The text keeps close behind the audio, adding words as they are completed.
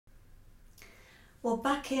Well,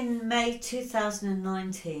 back in May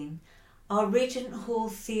 2019, our Regent Hall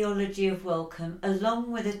Theology of Welcome,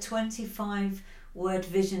 along with a 25-word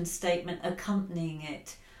vision statement accompanying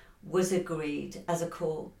it, was agreed as a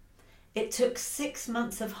call. It took 6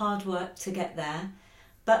 months of hard work to get there,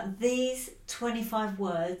 but these 25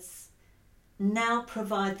 words now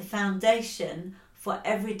provide the foundation for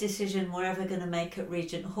every decision we're ever going to make at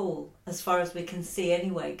Regent Hall, as far as we can see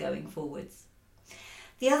anyway going forwards.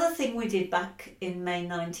 The other thing we did back in May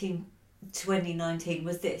 2019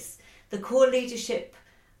 was this. The core leadership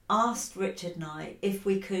asked Richard and I if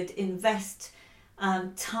we could invest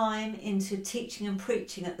time into teaching and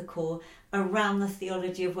preaching at the core around the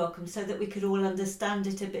theology of welcome so that we could all understand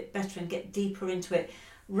it a bit better and get deeper into it,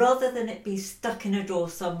 rather than it be stuck in a drawer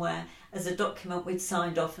somewhere as a document we'd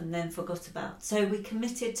signed off and then forgot about. So we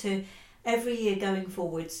committed to every year going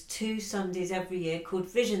forwards 2 Sundays every year called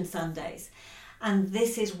Vision Sundays. And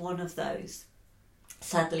this is one of those.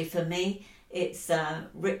 Sadly for me, it's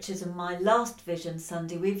Richard's and my last Vision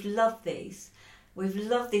Sunday. We've loved these. We've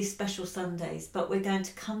loved these special Sundays, but we're going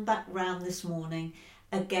to come back round this morning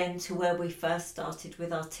again to where we first started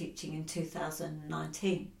with our teaching in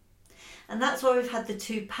 2019. And that's why we've had the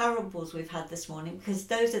 2 parables we've had this morning, because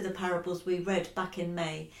those are the parables we read back in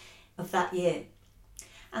May of that year.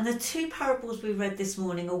 And the 2 parables we read this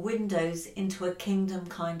morning are windows into a kingdom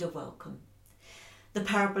kind of welcome. The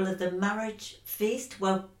parable of the marriage feast,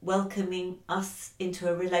 welcoming us into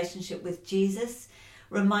a relationship with Jesus,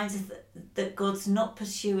 reminds us that God's not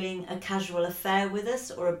pursuing a casual affair with us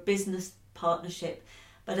or a business partnership,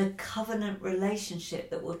 but a covenant relationship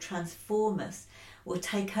that will transform us, will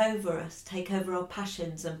take over us, take over our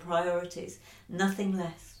passions and priorities, nothing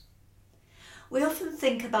less. We often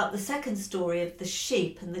think about the second story of the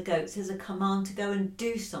sheep and the goats as a command to go and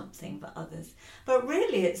do something for others. But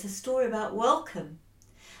really it's a story about welcome,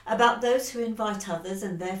 about those who invite others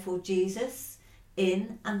and therefore Jesus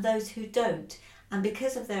in, and those who don't, and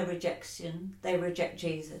because of their rejection, they reject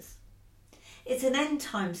Jesus. It's an end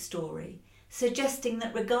time story, suggesting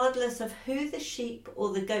that regardless of who the sheep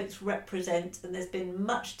or the goats represent, and there's been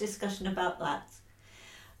much discussion about that,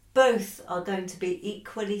 both are going to be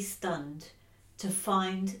equally stunned to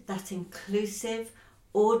find that inclusive,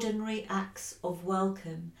 ordinary acts of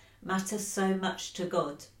welcome matter so much to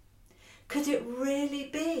God. Could it really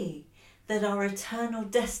be that our eternal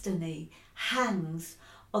destiny hangs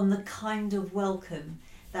on the kind of welcome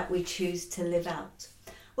that we choose to live out?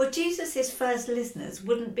 Well, Jesus' first listeners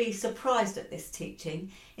wouldn't be surprised at this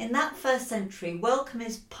teaching. In that first century, welcome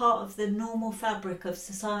is part of the normal fabric of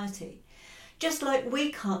society. Just like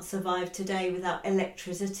we can't survive today without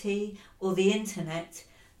electricity or the internet,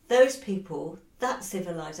 those people, that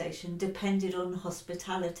civilization, depended on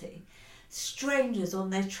hospitality. Strangers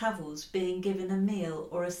on their travels being given a meal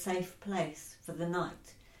or a safe place for the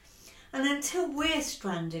night. And until we're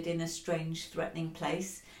stranded in a strange, threatening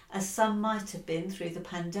place, as some might have been through the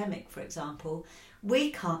pandemic, for example,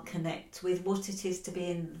 we can't connect with what it is to be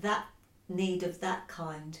in that need of that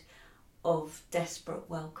kind of desperate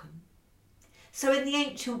welcome. So in the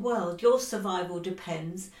ancient world, your survival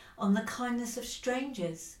depends on the kindness of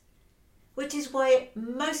strangers, which is why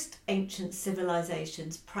most ancient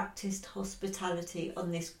civilizations practiced hospitality on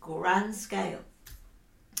this grand scale.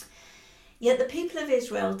 Yet the people of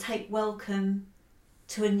Israel take welcome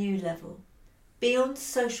to a new level, beyond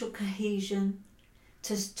social cohesion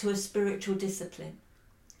to a spiritual discipline.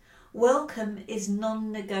 Welcome is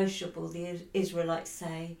non-negotiable, the Israelites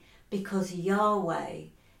say, because Yahweh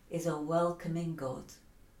is a welcoming God.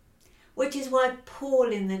 Which is why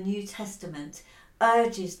Paul in the New Testament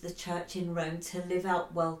urges the church in Rome to live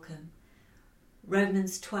out welcome.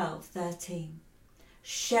 Romans 12:13.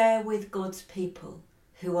 Share with God's people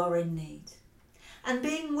who are in need. And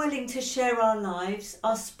being willing to share our lives,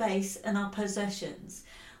 our space and our possessions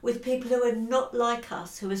with people who are not like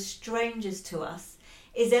us, who are strangers to us,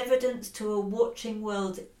 is evidence to a watching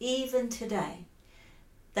world even today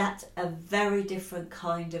that a very different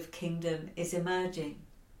kind of kingdom is emerging.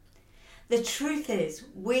 The truth is,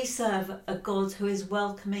 we serve a God who is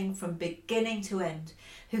welcoming from beginning to end,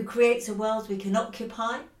 who creates a world we can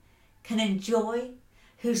occupy, can enjoy,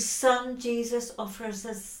 whose Son Jesus offers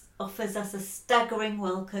us a staggering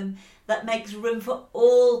welcome that makes room for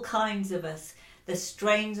all kinds of us, the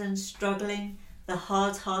strange and struggling, the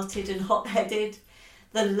hard-hearted and hot-headed,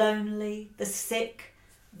 the lonely, the sick,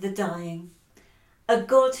 the dying. A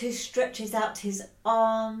God who stretches out his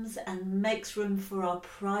arms and makes room for our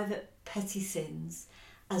private petty sins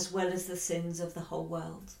as well as the sins of the whole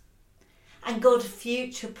world. And God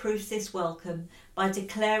future-proofs this welcome by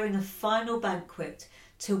declaring a final banquet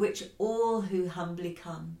to which all who humbly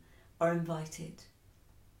come are invited.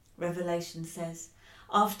 Revelation says,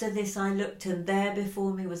 "After this I looked, and there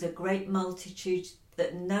before me was a great multitude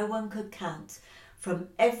that no one could count, from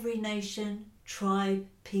every nation, tribe,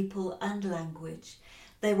 people and language.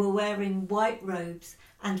 They were wearing white robes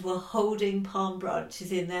and were holding palm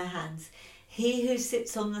branches in their hands. He who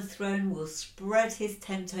sits on the throne will spread his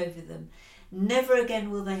tent over them. Never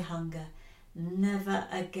again will they hunger. Never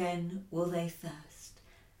again will they thirst."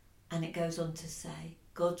 And it goes on to say,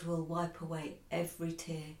 God will wipe away every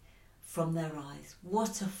tear from their eyes.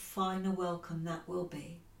 What a finer welcome that will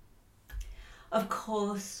be. Of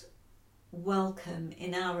course, welcome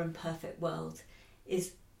in our imperfect world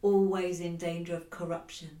is always in danger of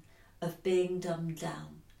corruption, of being dumbed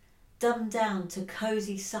down to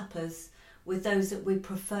cosy suppers with those that we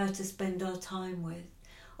prefer to spend our time with,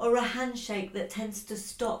 or a handshake that tends to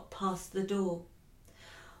stop past the door.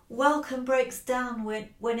 Welcome breaks down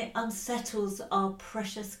when it unsettles our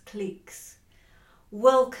precious cliques.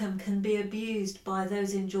 Welcome can be abused by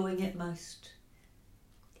those enjoying it most.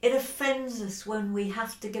 It offends us when we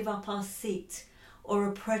have to give up our seat or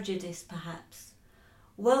a prejudice perhaps.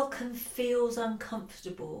 Welcome feels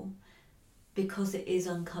uncomfortable because it is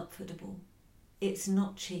uncomfortable. It's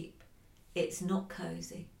not cheap. It's not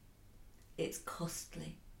cosy. It's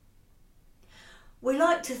costly. We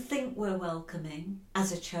like to think we're welcoming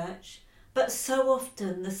as a church, but so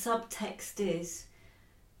often the subtext is,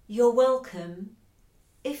 you're welcome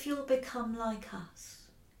if you'll become like us,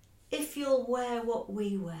 if you'll wear what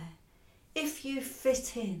we wear, if you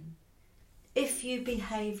fit in, if you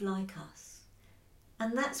behave like us.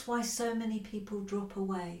 And that's why so many people drop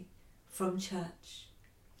away from church.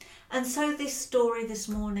 And so this story this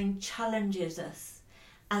morning challenges us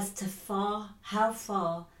as to how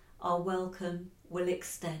far our welcome will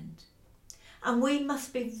extend. And we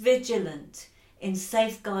must be vigilant in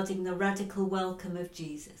safeguarding the radical welcome of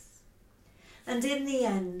Jesus. And in the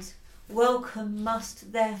end, welcome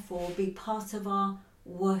must therefore be part of our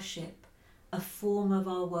worship, a form of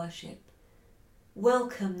our worship.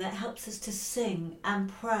 Welcome that helps us to sing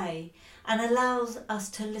and pray and allows us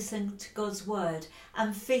to listen to God's word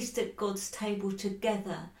and feast at God's table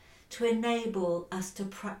together to enable us to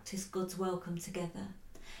practice God's welcome together.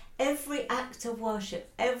 Every act of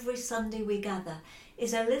worship, every Sunday we gather,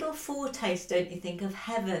 is a little foretaste, don't you think, of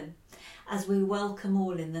heaven as we welcome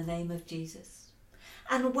all in the name of Jesus.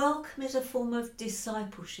 And welcome is a form of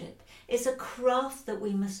discipleship. It's a craft that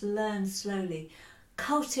we must learn slowly,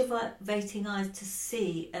 cultivating eyes to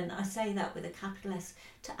see, and I say that with a capital S,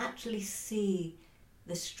 to actually see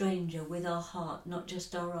the stranger with our heart, not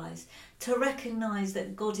just our eyes, to recognise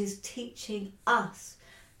that God is teaching us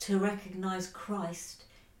to recognise Christ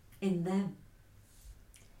in them.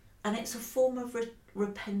 And it's a form of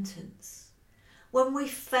repentance. When we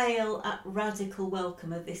fail at radical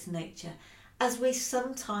welcome of this nature, as we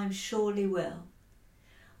sometimes surely will,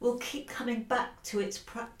 we'll keep coming back to its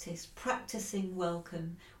practice, practicing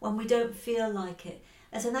welcome when we don't feel like it,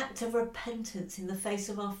 as an act of repentance in the face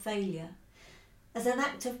of our failure, as an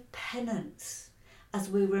act of penance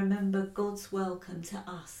as we remember God's welcome to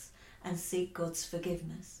us and seek God's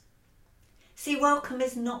forgiveness. See, welcome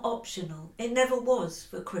is not optional. It never was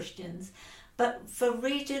for Christians, but for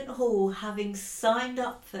Regent Hall, having signed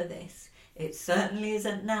up for this, it certainly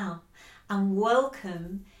isn't now. And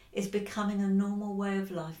welcome is becoming a normal way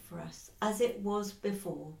of life for us, as it was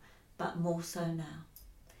before, but more so now.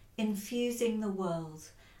 Infusing the world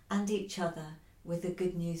and each other with the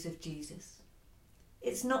good news of Jesus.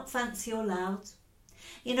 It's not fancy or loud.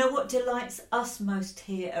 You know what delights us most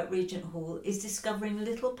here at Regent Hall is discovering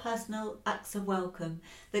little personal acts of welcome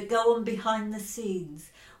that go on behind the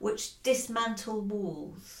scenes, which dismantle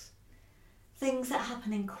walls. Things that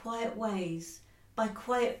happen in quiet ways, by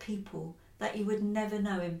quiet people that you would never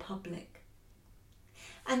know in public.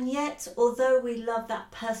 And yet, although we love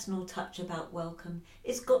that personal touch about welcome,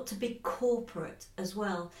 it's got to be corporate as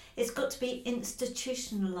well. It's got to be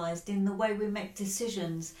institutionalised in the way we make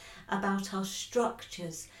decisions about our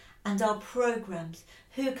structures and our programmes,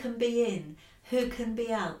 who can be in, who can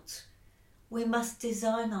be out. We must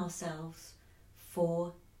design ourselves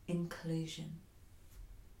for inclusion.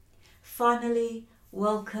 Finally,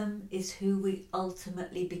 welcome is who we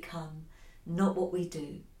ultimately become, not what we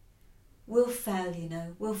do. We'll fail,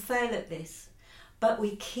 we'll fail at this, but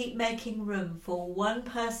we keep making room for one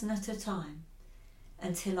person at a time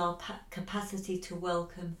until our capacity to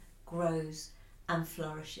welcome grows and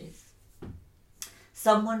flourishes.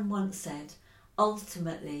 Someone once said,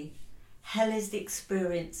 ultimately, hell is the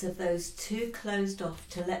experience of those too closed off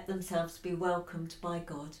to let themselves be welcomed by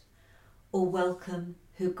God, or welcome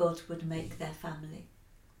who God would make their family.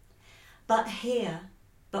 But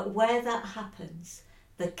where that happens,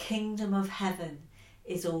 The kingdom of heaven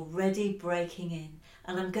is already breaking in.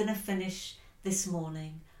 And I'm going to finish this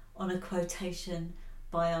morning on a quotation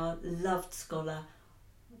by our loved scholar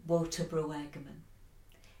Walter Brueggemann.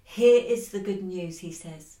 Here is the good news, he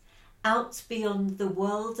says. Out beyond the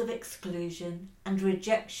world of exclusion and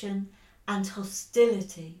rejection and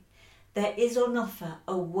hostility, there is on offer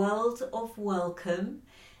a world of welcome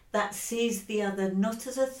that sees the other not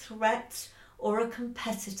as a threat or a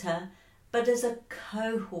competitor, but as a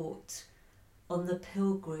cohort on the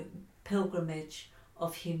pilgrimage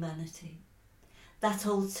of humanity. That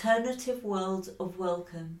alternative world of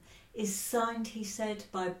welcome is signed, he said,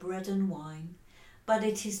 by bread and wine, but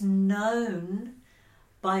it is known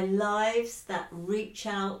by lives that reach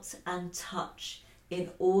out and touch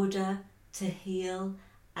in order to heal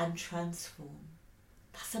and transform.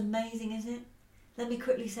 That's amazing, isn't it? Let me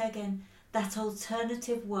quickly say again, that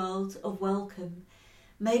alternative world of welcome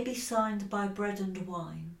may be signed by bread and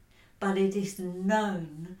wine, but it is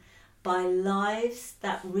known by lives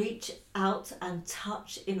that reach out and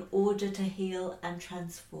touch in order to heal and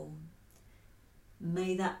transform.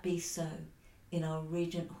 May that be so in our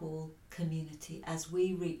Regent Hall community as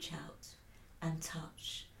we reach out and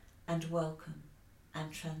touch and welcome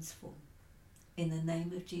and transform. In the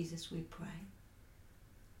name of Jesus we pray.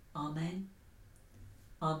 Amen.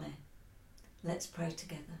 Amen. Let's pray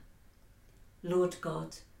together. Lord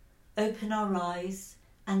God, open our eyes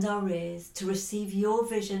and our ears to receive your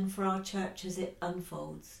vision for our church as it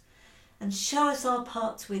unfolds, and show us our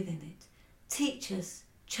parts within it. Teach us,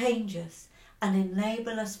 change us, and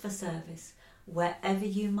enable us for service wherever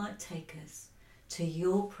you might take us, to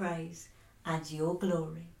your praise and your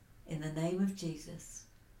glory. In the name of Jesus.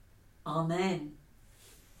 Amen.